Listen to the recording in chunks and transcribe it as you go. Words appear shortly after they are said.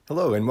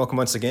Hello, and welcome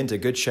once again to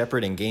Good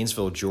Shepherd in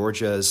Gainesville,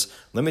 Georgia's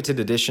limited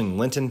edition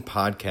Lenten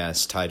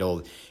podcast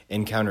titled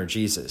Encounter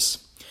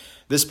Jesus.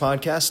 This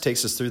podcast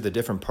takes us through the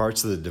different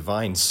parts of the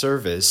divine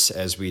service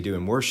as we do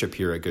in worship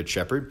here at Good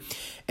Shepherd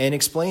and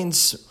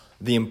explains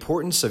the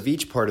importance of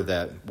each part of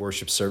that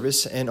worship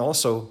service and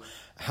also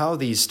how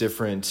these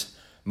different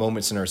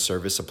moments in our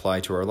service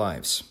apply to our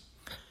lives.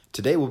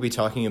 Today we'll be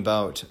talking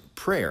about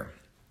prayer.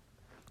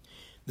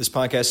 This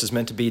podcast is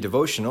meant to be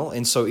devotional,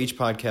 and so each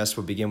podcast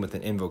will begin with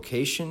an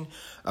invocation,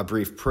 a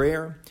brief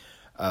prayer,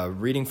 a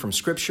reading from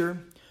Scripture,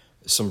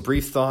 some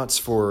brief thoughts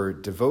for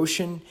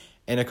devotion,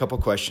 and a couple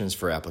questions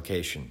for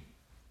application.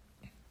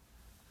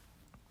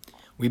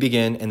 We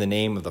begin in the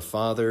name of the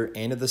Father,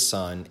 and of the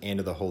Son, and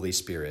of the Holy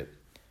Spirit.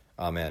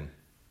 Amen.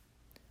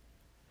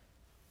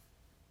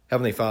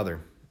 Heavenly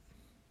Father,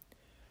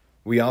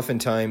 we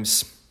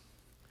oftentimes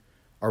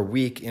are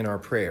weak in our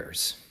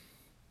prayers.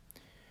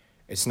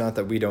 It's not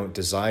that we don't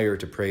desire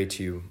to pray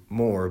to you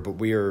more, but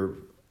we are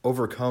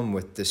overcome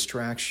with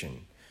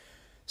distraction.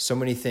 So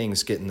many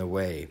things get in the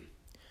way.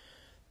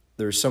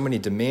 There are so many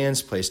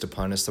demands placed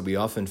upon us that we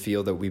often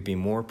feel that we'd be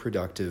more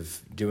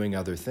productive doing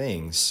other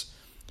things,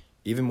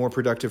 even more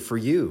productive for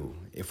you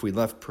if we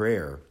left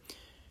prayer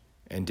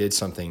and did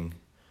something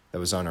that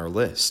was on our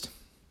list.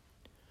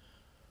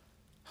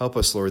 Help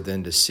us, Lord,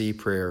 then to see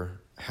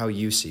prayer how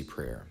you see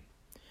prayer.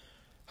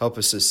 Help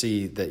us to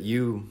see that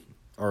you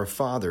are a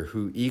Father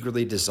who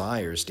eagerly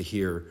desires to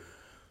hear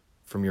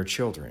from your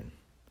children.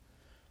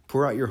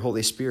 Pour out your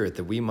Holy Spirit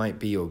that we might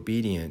be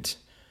obedient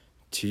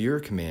to your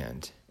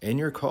command and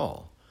your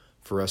call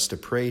for us to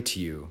pray to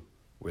you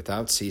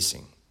without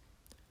ceasing.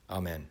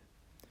 Amen.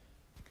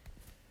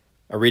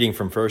 A reading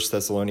from 1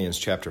 Thessalonians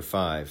chapter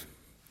 5,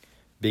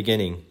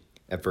 beginning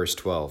at verse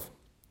 12.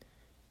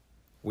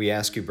 We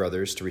ask you,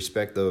 brothers, to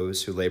respect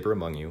those who labor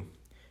among you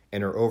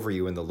and are over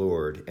you in the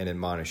Lord and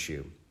admonish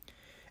you,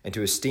 and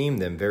to esteem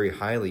them very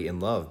highly in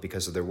love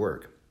because of their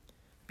work.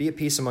 Be at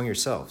peace among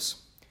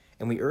yourselves.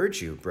 And we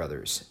urge you,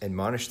 brothers,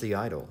 admonish the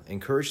idle,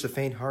 encourage the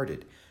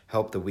faint-hearted,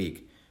 help the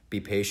weak, be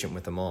patient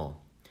with them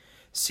all.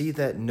 See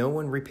that no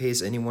one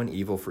repays anyone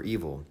evil for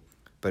evil,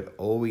 but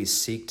always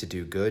seek to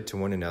do good to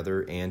one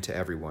another and to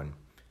everyone.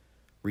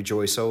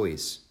 Rejoice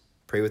always,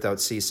 pray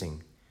without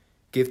ceasing,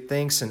 give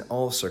thanks in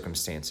all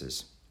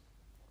circumstances,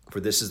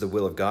 for this is the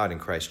will of God in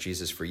Christ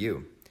Jesus for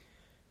you.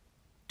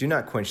 Do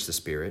not quench the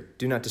Spirit,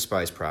 do not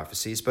despise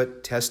prophecies,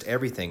 but test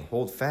everything,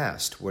 hold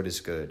fast what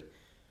is good.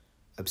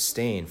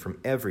 Abstain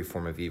from every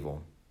form of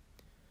evil.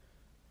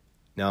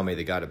 Now may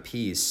the God of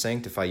peace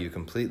sanctify you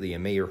completely,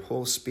 and may your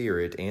whole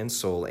spirit and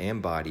soul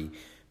and body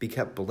be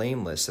kept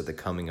blameless at the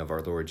coming of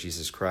our Lord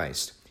Jesus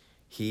Christ.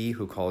 He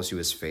who calls you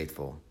is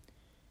faithful.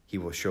 He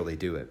will surely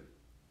do it.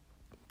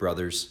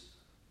 Brothers,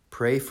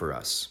 pray for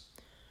us.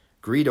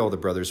 Greet all the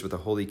brothers with a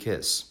holy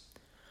kiss.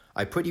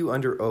 I put you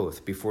under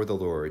oath before the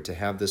Lord to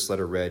have this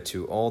letter read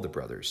to all the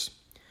brothers.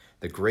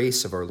 The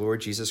grace of our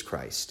Lord Jesus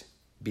Christ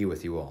be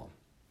with you all.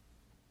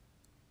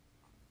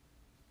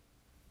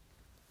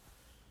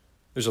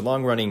 There's a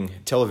long-running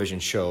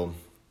television show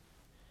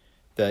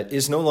that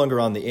is no longer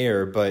on the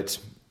air, but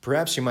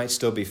perhaps you might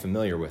still be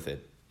familiar with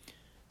it.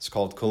 It's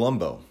called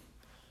Columbo.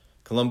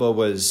 Columbo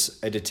was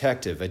a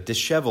detective, a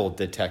disheveled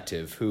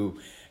detective who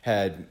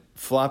had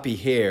floppy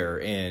hair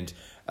and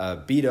a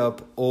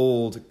beat-up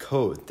old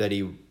coat that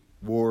he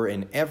wore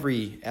in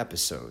every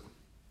episode.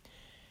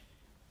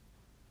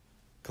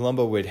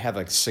 Columbo would have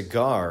a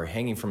cigar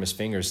hanging from his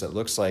fingers that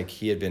looks like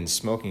he had been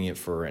smoking it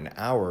for an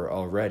hour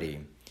already.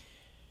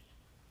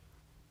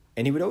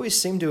 And he would always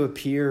seem to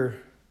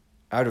appear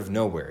out of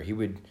nowhere. He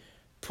would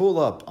pull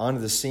up onto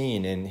the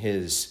scene in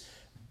his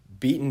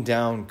beaten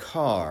down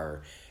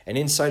car, and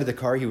inside of the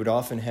car he would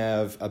often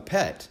have a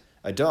pet,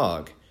 a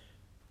dog.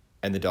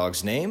 And the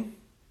dog's name?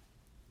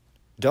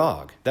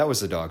 Dog. That was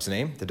the dog's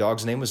name. The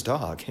dog's name was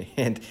Dog.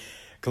 And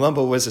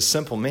Columbo was a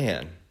simple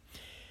man.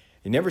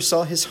 He never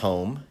saw his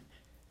home,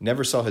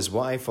 never saw his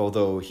wife,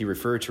 although he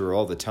referred to her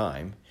all the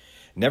time,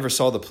 never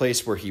saw the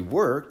place where he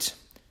worked,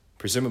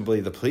 presumably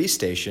the police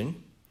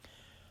station.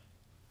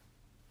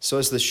 So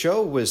as the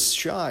show was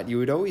shot, you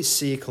would always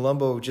see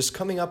Columbo just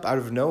coming up out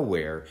of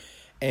nowhere,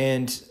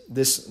 and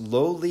this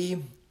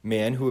lowly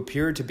man who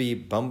appeared to be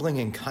bumbling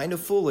and kind of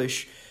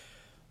foolish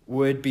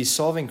would be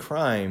solving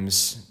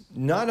crimes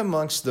not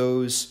amongst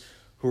those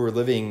who were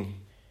living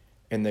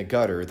in the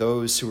gutter,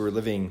 those who were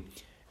living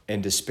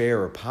in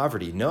despair or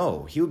poverty.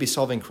 No, he would be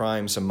solving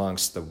crimes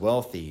amongst the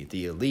wealthy,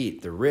 the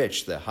elite, the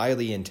rich, the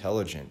highly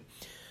intelligent.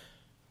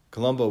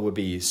 Columbo would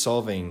be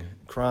solving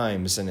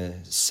crimes in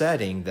a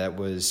setting that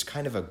was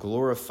kind of a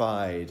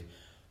glorified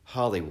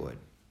Hollywood.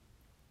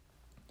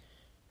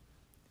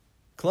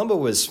 Columbo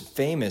was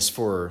famous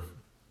for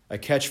a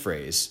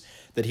catchphrase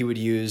that he would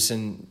use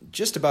in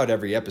just about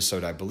every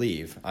episode, I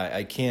believe.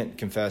 I can't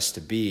confess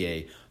to be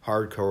a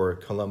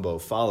hardcore Columbo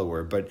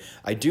follower, but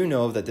I do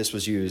know that this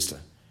was used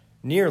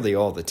nearly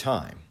all the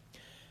time.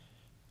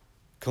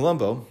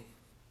 Columbo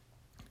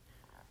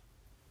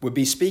would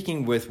be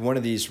speaking with one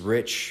of these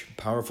rich,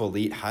 powerful,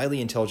 elite,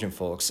 highly intelligent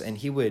folks, and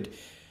he would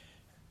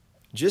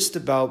just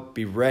about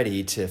be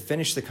ready to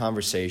finish the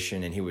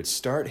conversation, and he would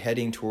start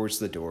heading towards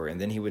the door, and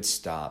then he would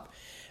stop,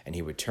 and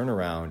he would turn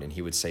around, and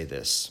he would say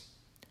this,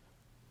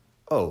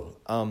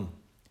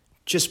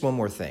 just one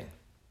more thing.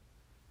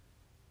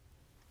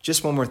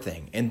 Just one more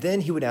thing. And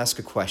then he would ask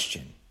a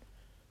question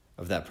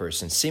of that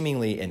person,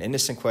 seemingly an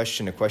innocent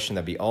question, a question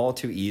that'd be all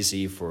too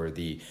easy for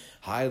the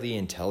highly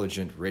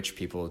intelligent, rich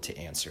people to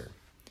answer.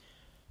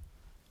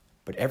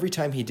 But every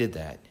time he did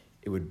that,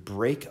 it would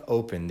break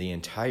open the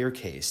entire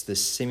case.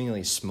 This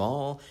seemingly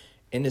small,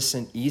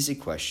 innocent, easy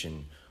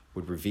question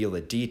would reveal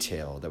a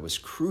detail that was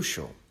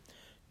crucial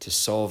to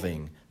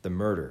solving the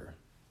murder.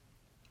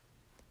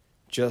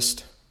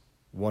 Just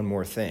one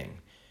more thing.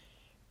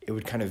 It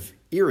would kind of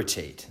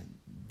irritate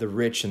the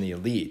rich and the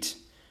elite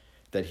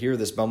that here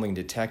this bumbling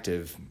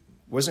detective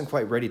wasn't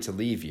quite ready to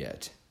leave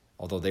yet,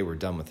 although they were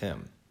done with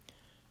him.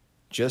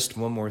 Just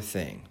one more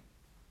thing.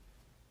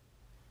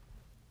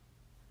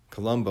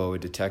 Columbo, a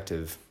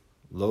detective,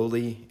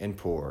 lowly and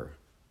poor,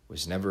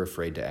 was never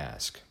afraid to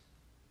ask.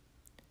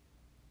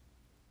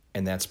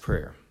 And that's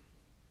prayer.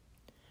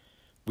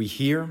 We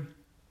hear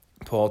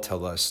Paul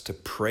tell us to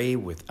pray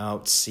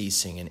without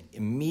ceasing, and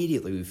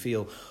immediately we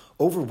feel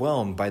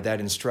overwhelmed by that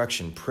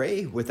instruction.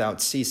 Pray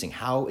without ceasing.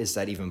 How is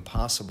that even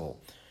possible?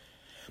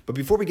 But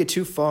before we get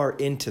too far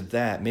into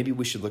that, maybe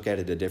we should look at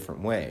it a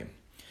different way.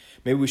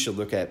 Maybe we should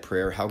look at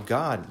prayer, how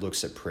God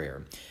looks at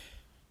prayer.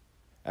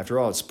 After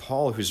all, it's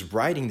Paul who's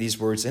writing these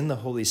words in the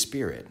Holy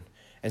Spirit.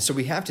 And so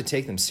we have to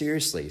take them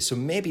seriously. So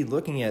maybe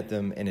looking at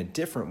them in a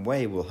different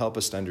way will help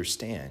us to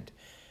understand.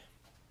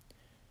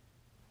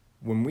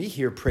 When we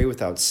hear pray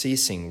without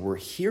ceasing, we're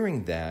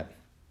hearing that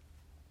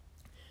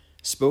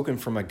spoken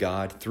from a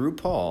God through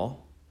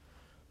Paul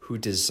who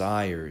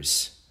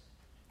desires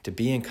to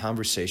be in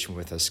conversation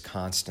with us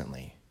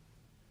constantly,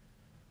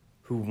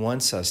 who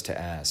wants us to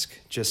ask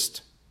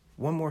just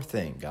one more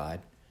thing,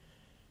 God.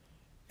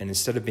 And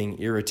instead of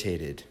being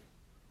irritated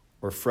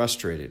or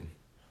frustrated,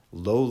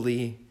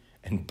 lowly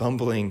and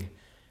bumbling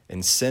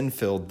and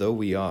sin-filled though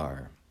we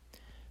are,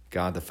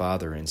 God the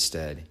Father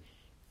instead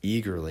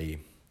eagerly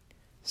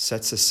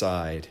sets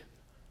aside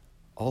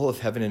all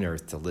of heaven and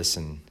earth to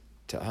listen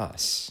to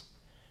us,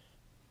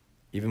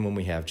 even when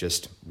we have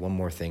just one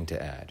more thing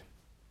to add.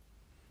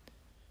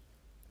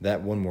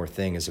 That one more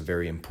thing is a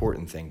very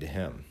important thing to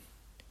him.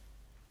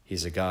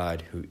 He's a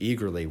God who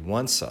eagerly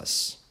wants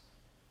us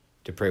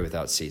to pray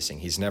without ceasing.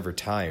 He's never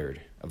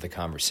tired of the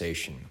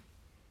conversation.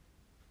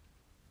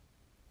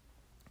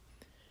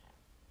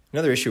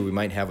 Another issue we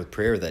might have with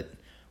prayer that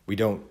we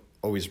don't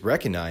always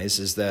recognize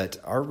is that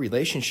our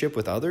relationship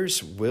with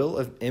others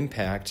will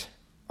impact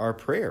our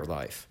prayer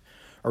life.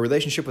 Our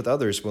relationship with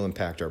others will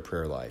impact our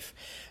prayer life.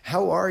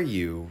 How are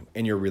you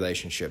in your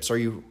relationships? Are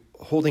you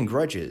holding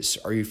grudges?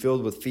 Are you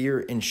filled with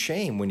fear and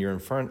shame when you're in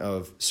front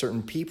of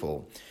certain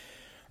people?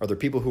 Are there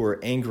people who are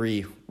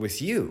angry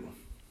with you?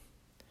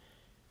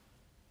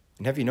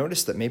 And have you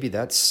noticed that maybe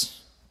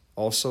that's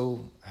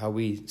also how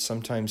we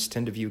sometimes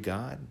tend to view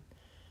God?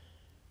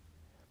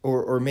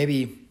 Or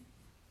maybe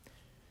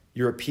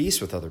you're at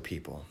peace with other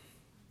people.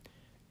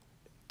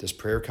 Does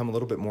prayer come a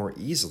little bit more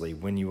easily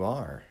when you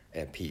are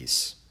at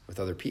peace with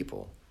other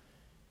people?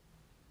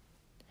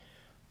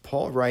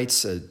 Paul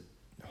writes a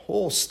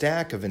whole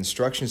stack of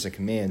instructions and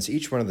commands.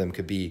 Each one of them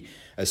could be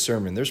a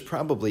sermon. There's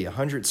probably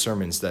 100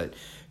 sermons that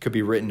could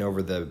be written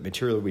over the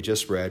material we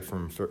just read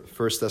from 1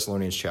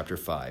 Thessalonians chapter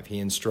 5. He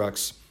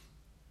instructs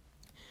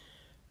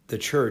the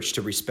church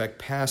to respect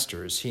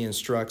pastors. He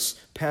instructs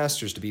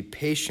pastors to be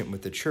patient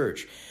with the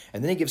church.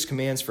 And then he gives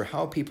commands for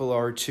how people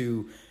are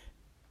to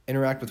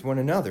interact with one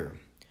another,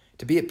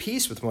 to be at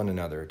peace with one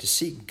another, to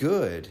seek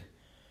good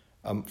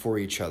for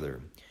each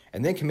other.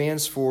 And then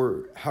commands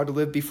for how to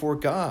live before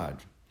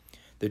God.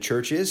 The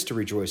church is to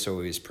rejoice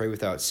always, pray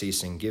without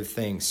ceasing, give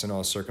thanks in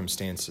all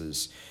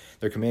circumstances.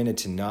 They're commanded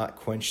to not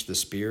quench the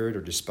spirit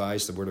or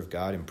despise the word of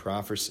God in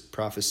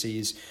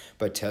prophecies,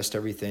 but test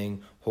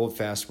everything, hold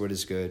fast what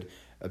is good,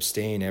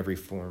 abstain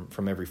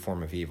from every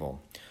form of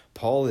evil.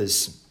 Paul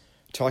is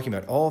talking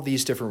about all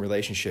these different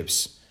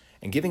relationships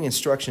and giving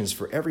instructions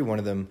for every one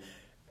of them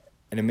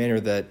in a manner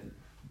that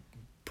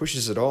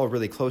pushes it all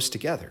really close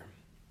together.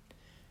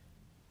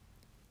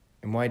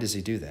 And why does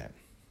he do that?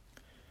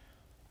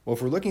 Well,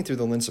 if we're looking through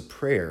the lens of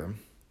prayer,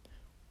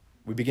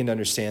 we begin to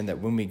understand that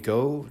when we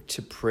go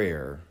to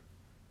prayer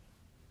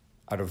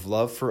out of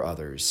love for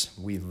others,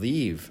 we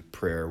leave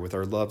prayer with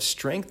our love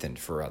strengthened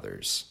for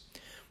others.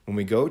 When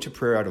we go to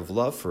prayer out of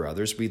love for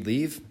others, we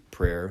leave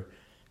prayer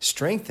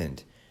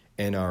strengthened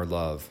in our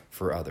love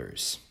for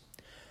others.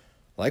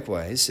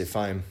 Likewise, if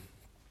I'm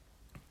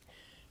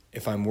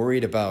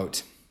worried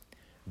about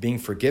being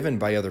forgiven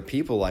by other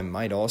people, I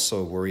might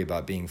also worry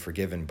about being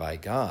forgiven by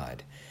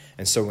God.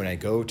 And so when I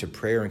go to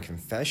prayer and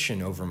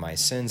confession over my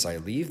sins, I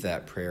leave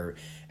that prayer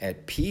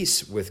at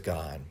peace with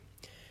God,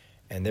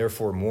 and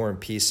therefore more in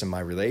peace in my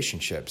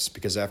relationships.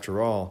 Because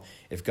after all,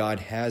 if God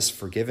has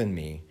forgiven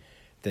me,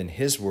 then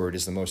his word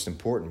is the most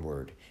important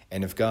word.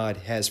 And if God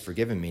has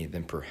forgiven me,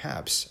 then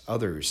perhaps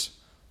others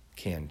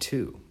can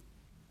too.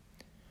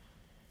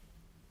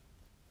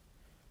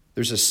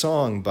 There's a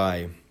song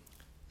by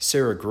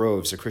Sarah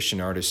Groves, a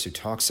Christian artist, who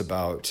talks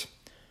about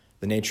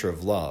the nature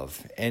of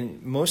love. And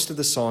most of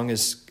the song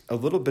is a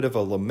little bit of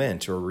a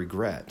lament or a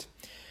regret.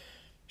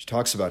 She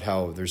talks about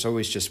how there's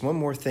always just one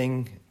more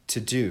thing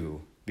to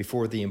do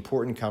before the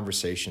important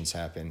conversations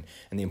happen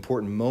and the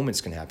important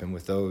moments can happen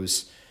with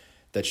those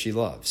that she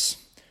loves.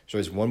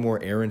 There's always one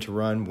more errand to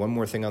run, one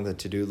more thing on the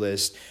to-do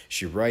list.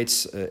 She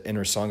writes in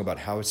her song about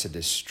how it's a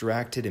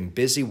distracted and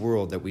busy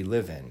world that we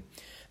live in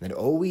that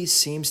always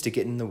seems to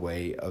get in the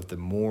way of the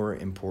more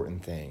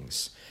important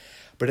things.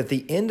 But at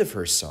the end of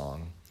her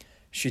song,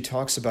 she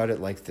talks about it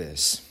like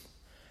this,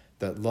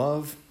 that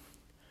love,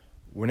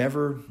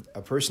 whenever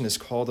a person is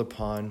called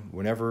upon,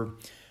 whenever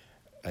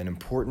an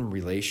important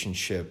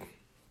relationship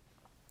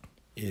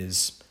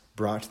is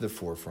brought to the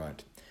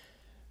forefront,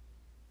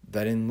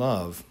 that in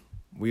love,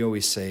 we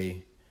always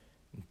say,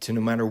 to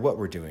no matter what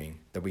we're doing,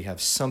 that we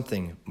have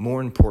something more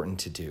important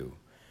to do,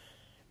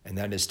 and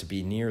that is to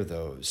be near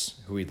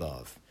those who we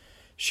love.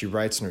 She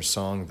writes in her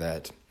song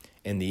that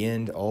in the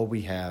end, all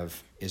we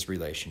have is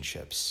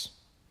relationships,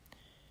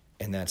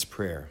 and that's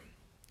prayer.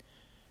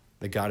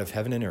 The God of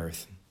heaven and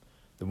earth,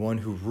 the one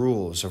who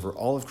rules over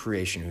all of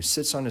creation, who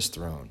sits on his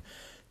throne,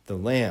 the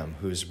Lamb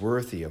who is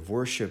worthy of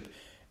worship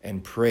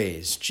and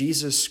praise,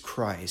 Jesus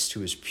Christ,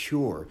 who is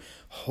pure,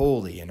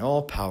 holy, and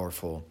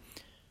all-powerful,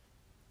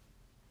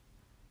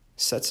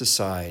 sets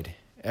aside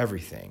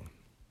everything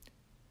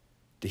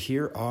to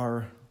hear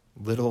our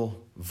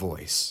little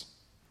voice.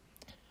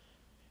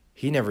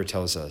 He never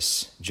tells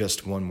us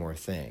just one more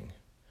thing,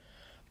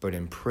 but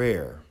in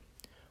prayer,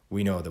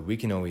 we know that we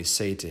can always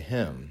say to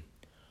him,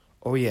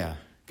 oh yeah,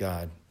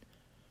 God,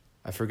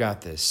 I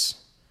forgot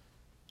this.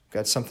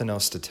 Got something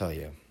else to tell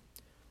you.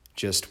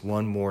 Just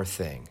one more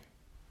thing.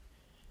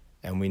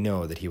 And we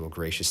know that he will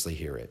graciously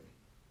hear it.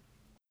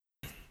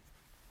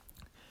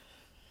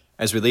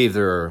 As we leave,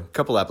 there are a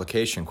couple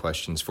application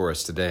questions for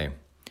us today.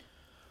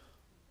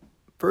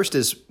 First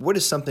is, what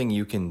is something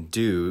you can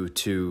do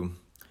to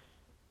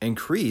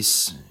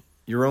increase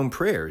your own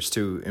prayers,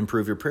 to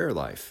improve your prayer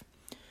life?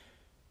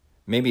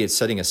 Maybe it's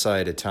setting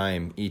aside a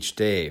time each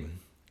day,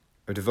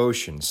 a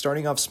devotion,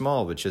 starting off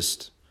small with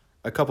just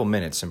a couple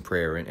minutes in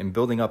prayer and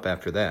building up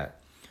after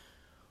that.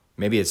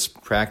 Maybe it's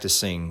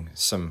practicing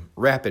some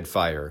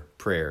rapid-fire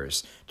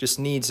prayers, just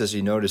needs as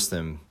you notice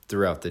them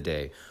throughout the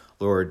day.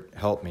 Lord,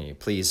 help me.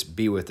 Please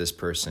be with this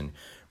person.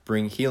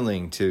 Bring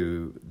healing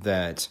to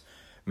that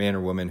man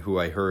or woman who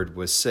I heard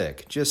was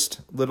sick. Just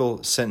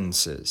little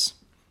sentences.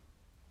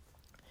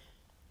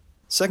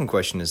 Second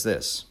question is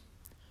this.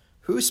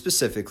 Who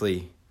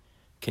specifically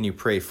can you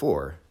pray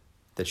for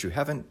that you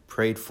haven't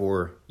prayed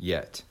for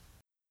yet?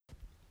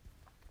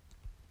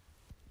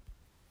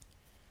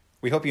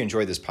 We hope you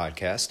enjoyed this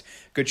podcast.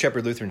 Good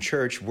Shepherd Lutheran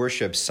Church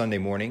worships Sunday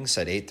mornings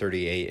at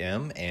 8:30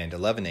 a.m. and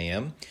 11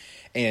 a.m.,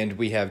 and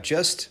we have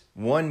just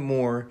one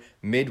more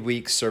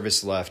midweek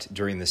service left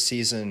during the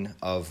season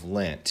of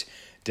Lent.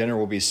 Dinner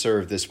will be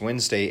served this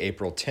Wednesday,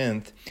 April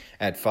 10th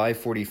at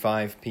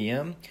 5:45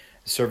 p.m.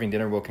 Serving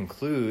dinner will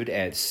conclude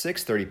at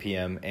 6:30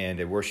 p.m. and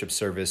a worship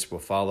service will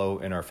follow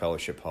in our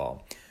fellowship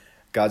hall.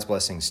 God's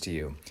blessings to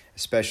you,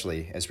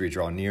 especially as we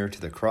draw near to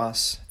the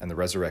cross and the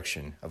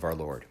resurrection of our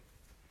Lord.